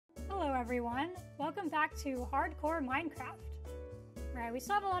everyone. Welcome back to Hardcore Minecraft. Right, we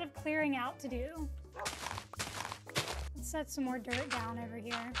still have a lot of clearing out to do. Let's set some more dirt down over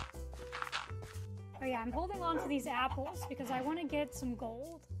here. Oh yeah, I'm holding on to these apples because I want to get some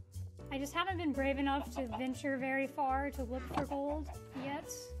gold. I just haven't been brave enough to venture very far to look for gold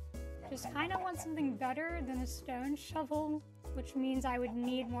yet. Just kind of want something better than a stone shovel, which means I would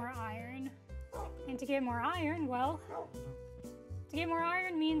need more iron. And to get more iron, well, to get more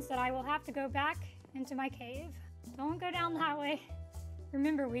iron means that I will have to go back into my cave. Don't go down that way.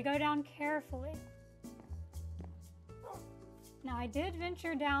 Remember, we go down carefully. Now, I did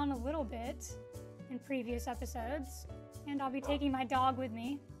venture down a little bit in previous episodes, and I'll be taking my dog with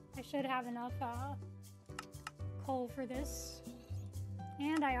me. I should have enough coal for this.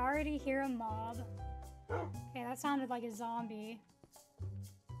 And I already hear a mob. Okay, that sounded like a zombie.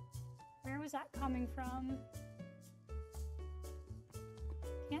 Where was that coming from?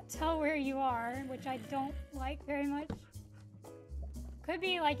 Can't tell where you are, which I don't like very much. Could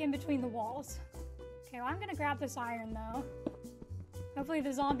be like in between the walls. Okay, well I'm gonna grab this iron though. Hopefully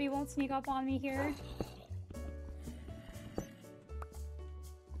the zombie won't sneak up on me here.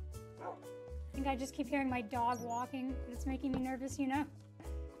 I think I just keep hearing my dog walking. It's making me nervous, you know?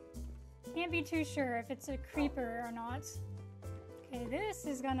 Can't be too sure if it's a creeper or not. Okay, this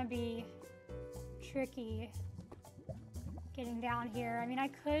is gonna be tricky. Getting down here. I mean, I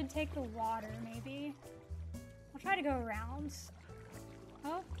could take the water, maybe. I'll try to go around.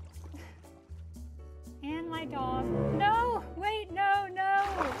 Oh. And my dog. No! Wait, no, no!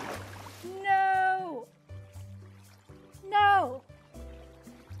 No! No!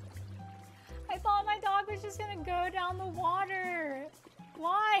 I thought my dog was just gonna go down the water.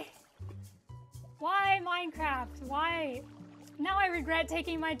 Why? Why, Minecraft? Why? Now I regret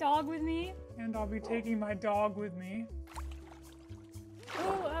taking my dog with me. And I'll be taking my dog with me.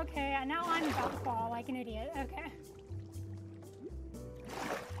 Ooh, okay, now I'm about to fall like an idiot. Okay.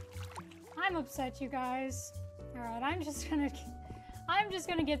 I'm upset, you guys. Alright, I'm just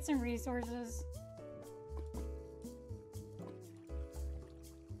gonna get some resources.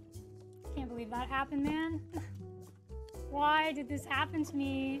 Can't believe that happened, man. Why did this happen to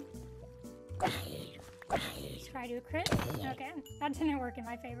me? Let's try to crit. Okay, that didn't work in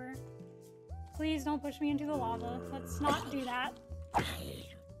my favor. Please don't push me into the lava. Let's not do that.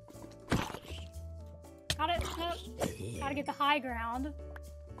 Got it. Nope. Gotta get the high ground.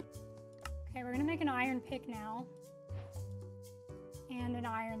 Okay, we're gonna make an iron pick now. And an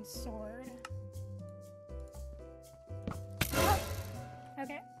iron sword. Oh.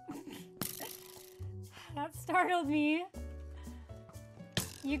 Okay. That startled me.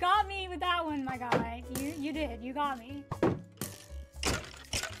 You got me with that one, my guy. You did. You got me.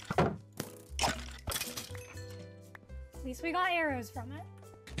 At least we got arrows from it.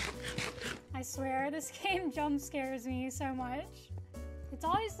 I swear, this game jump scares me so much. It's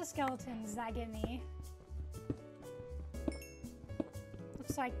always the skeletons that get me.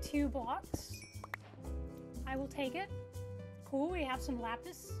 Looks like 2 blocks. I will take it. Cool, we have some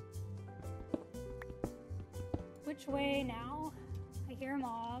lapis. Which way now? I hear a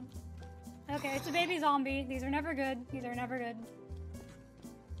mob. Okay, it's a baby zombie. These are never good. These are never good.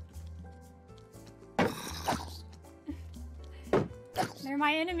 They're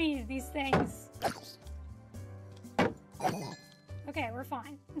my enemies, these things. Okay, we're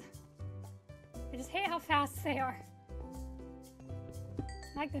fine. I just hate how fast they are.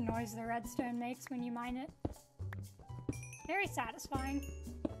 I like the noise the redstone makes when you mine it. Very satisfying.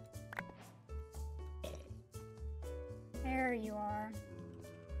 There you are.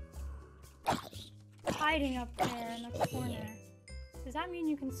 Hiding up there in the corner. Does that mean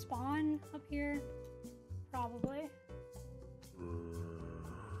you can spawn up here? Probably.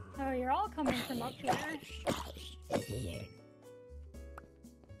 Oh, you're all coming from up here.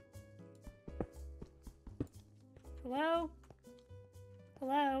 Hello?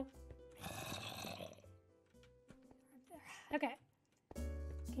 Hello? Okay.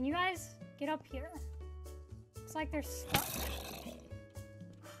 Can you guys get up here? Looks like they're stuck.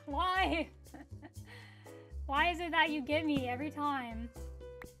 Why? Why is it that you get me every time?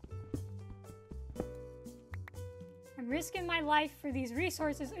 I'm risking my life for these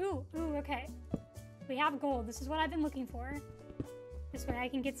resources. Ooh, okay. We have gold. This is what I've been looking for. This way I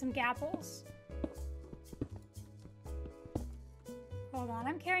can get some gapples. Hold on,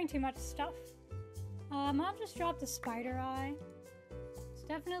 I'm carrying too much stuff. Mom just dropped a spider eye. It's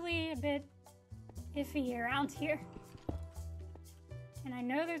definitely a bit iffy around here. And I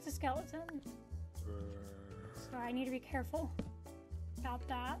know there's a skeleton. So I need to be careful about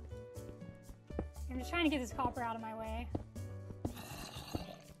that. I'm just trying to get this copper out of my way.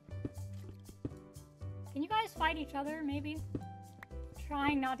 fight each other, maybe.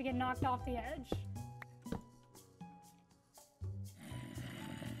 Trying not to get knocked off the edge.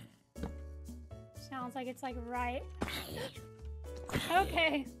 Sounds like it's like right.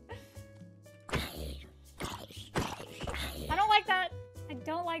 Okay. I don't like that. I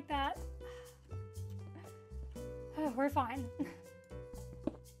don't like that. Oh, we're fine.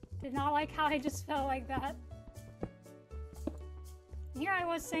 Did not like how I just felt like that. Here I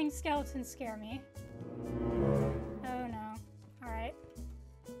was saying skeletons scare me. Oh no. Alright.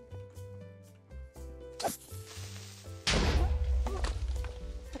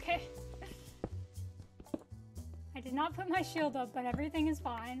 Okay. I did not put my shield up, but everything is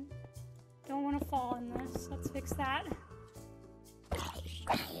fine. Don't want to fall in this. Let's fix that.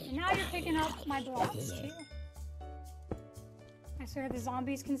 And now you're picking up my blocks too. I swear the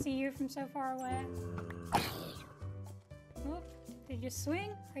zombies can see you from so far away. Oop. Did you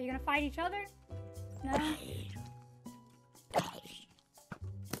swing? Are you gonna fight each other? No?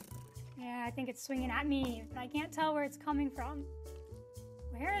 Yeah, I think it's swinging at me, but I can't tell where it's coming from.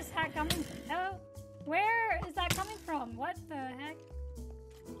 Where is that coming? Oh, where is that coming from? What the heck?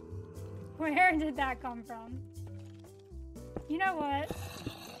 Where did that come from? You know what?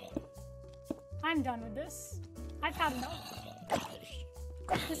 I'm done with this. I've had enough.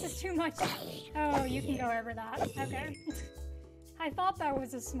 This is too much. Oh, you can go over that. Okay. I thought that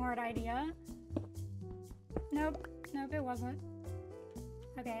was a smart idea. Nope. Nope, it wasn't.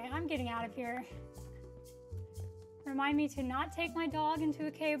 Okay, I'm getting out of here. Remind me to not take my dog into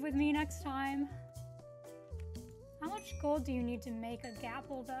a cave with me next time. How much gold do you need to make a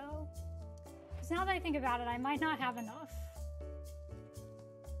gapple, though? Because now that I think about it, I might not have enough.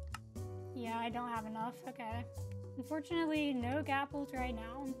 Yeah, I don't have enough. Okay. Unfortunately, no gapples right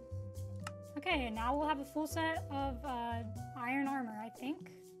now. Okay, now we'll have a full set of iron armor, I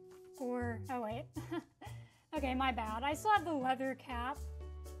think. Or, oh wait. Okay, my bad. I still have the leather cap.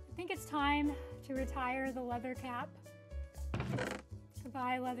 I think it's time to retire the leather cap.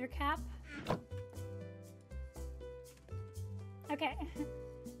 Goodbye, leather cap. Okay,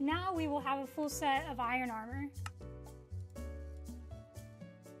 now we will have a full set of iron armor.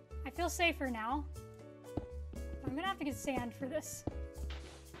 I feel safer now. I'm gonna have to get sand for this.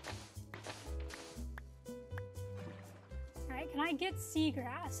 Alright, can I get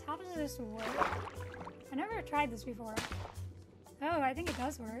seagrass? How does this work? I never tried this before. Oh, I think it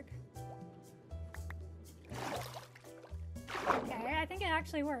does work. Okay, I think it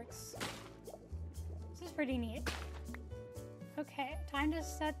actually works. This is pretty neat. Okay, time to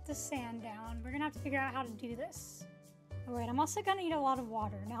set the sand down. We're gonna have to figure out how to do this. Oh wait, I'm also gonna need a lot of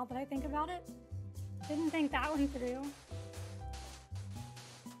water now that I think about it. Didn't think that one through.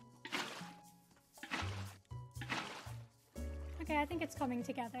 Okay, I think it's coming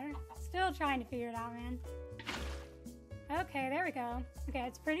together. Still trying to figure it out, man. Okay, there we go. Okay,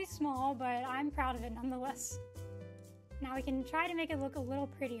 it's pretty small, but I'm proud of it nonetheless. Now we can try to make it look a little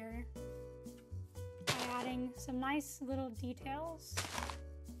prettier by adding some nice little details.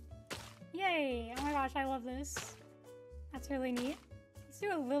 Yay! Oh my gosh, I love this. That's really neat. Let's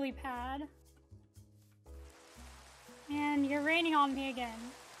do a lily pad. And you're raining on me again.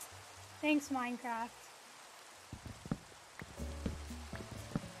 Thanks, Minecraft.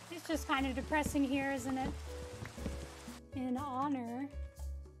 It's just kind of depressing here, isn't it? In honor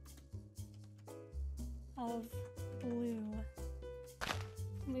of Blue.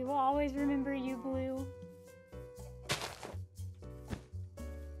 We will always remember you, Blue.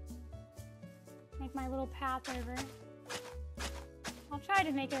 Make my little path over. I'll try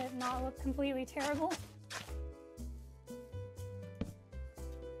to make it not look completely terrible.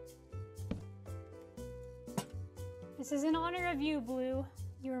 This is in honor of you, Blue.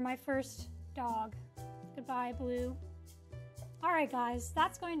 You were my first dog. Goodbye, Blue. Alright guys,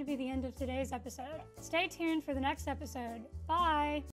 that's going to be the end of today's episode. Stay tuned for the next episode. Bye!